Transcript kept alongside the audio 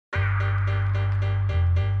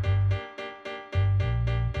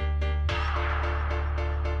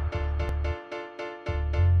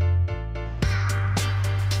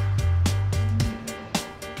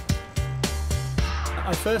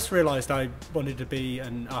I first realised I wanted to be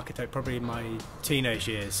an architect probably in my teenage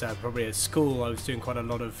years. Probably at school I was doing quite a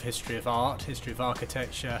lot of history of art, history of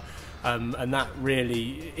architecture, and that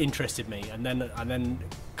really interested me. And then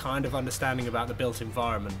kind of understanding about the built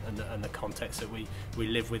environment and the context that we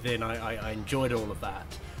live within, I enjoyed all of that.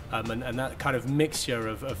 And that kind of mixture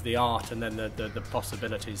of the art and then the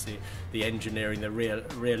possibilities, the engineering, the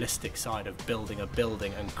realistic side of building a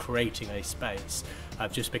building and creating a space,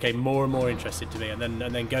 just became more and more interested to me. And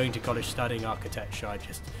then going to college studying architecture, I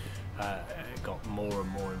just got more and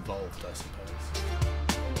more involved, I suppose.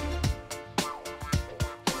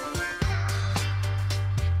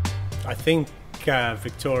 I think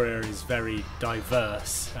Victoria is very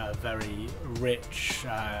diverse, very rich,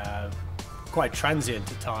 quite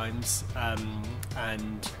transient at times,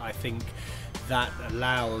 and I think that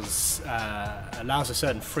allows a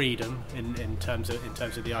certain freedom in terms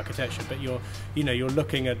of the architecture. But you're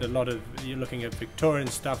looking at you're looking at Victorian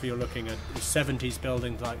stuff. You're looking at 70s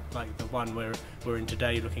buildings like the one we're in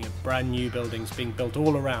today. You're looking at brand new buildings being built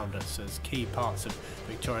all around us as key parts of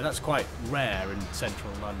Victoria. That's quite rare in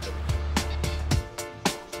central London.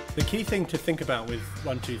 The key thing to think about with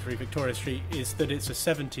 123 Victoria Street is that it's a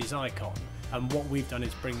 70s icon, and what we've done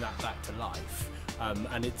is bring that back to life.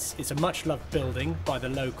 And it's a much loved building by the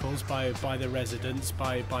locals, by the residents,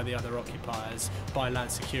 by the other occupiers, by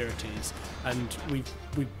Land Securities, and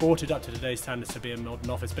we've brought it up to today's standards to be a modern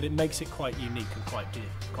office, but it makes it quite unique and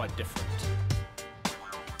quite different.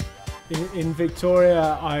 In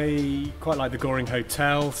Victoria, I quite like the Goring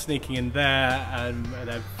Hotel, sneaking in there, and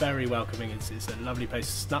they're very welcoming. It's a lovely place,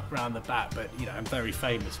 snuck round the back, but I'm very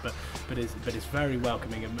famous, but it's very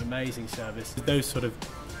welcoming and amazing service. Those sort of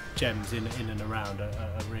gems in and around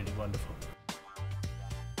are really wonderful.